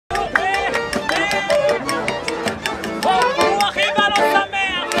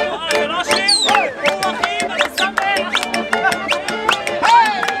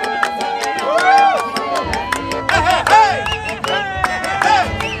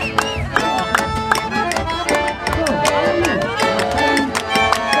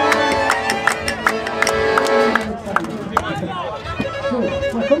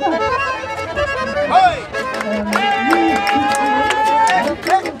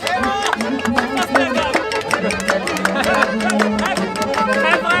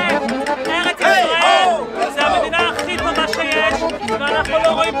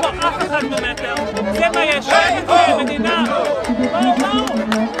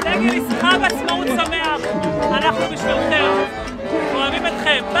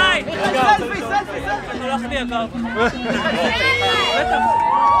Hello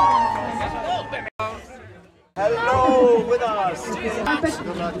with us.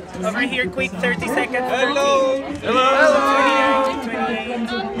 Over here, quick 30 seconds. Hello. Hello.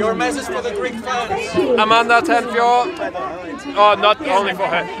 Your message for the Greek fans. Amanda Tenfjord. Oh, not only for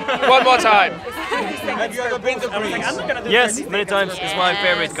her. One more time. Have you ever been to Greece? Yes, many times. It's my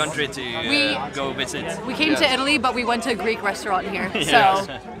favorite country to go visit. We came to Italy, but we went to a Greek restaurant here, so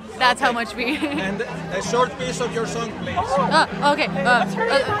that's how much we. And a short piece of your song, please. Okay.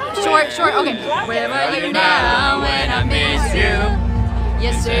 Short. Okay. Where are you now when I miss you?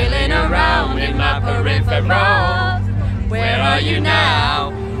 You're sailing around in my peripheral. Where are you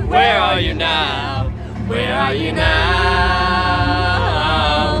now? Where are you now? Where are you now?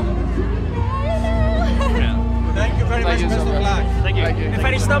 Thank you very much, Mr. Black. Thank you.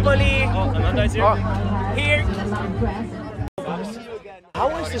 Ευχαριστώ πολύ. Amanda is here. Here. How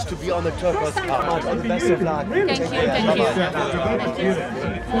is this to be on the Turquoise Cup? On the best of luck. Thank you.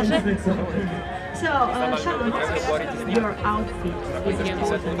 So, your outfit.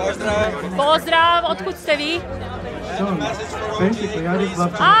 Pozdrav, odkud ste vi?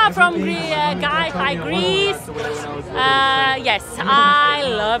 From Hi Greece. Yes, I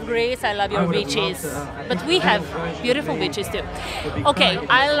love Greece. I love your beaches, but we have beautiful beaches too. Okay,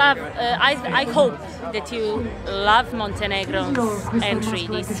 I hope that you love Montenegro's entry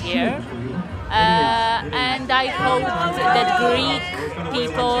this year, and I hope that Greek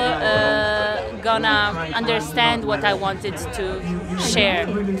people gonna understand what I wanted to share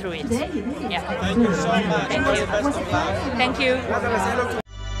through it. Yeah. Thank you so much. Thank you. Thank you.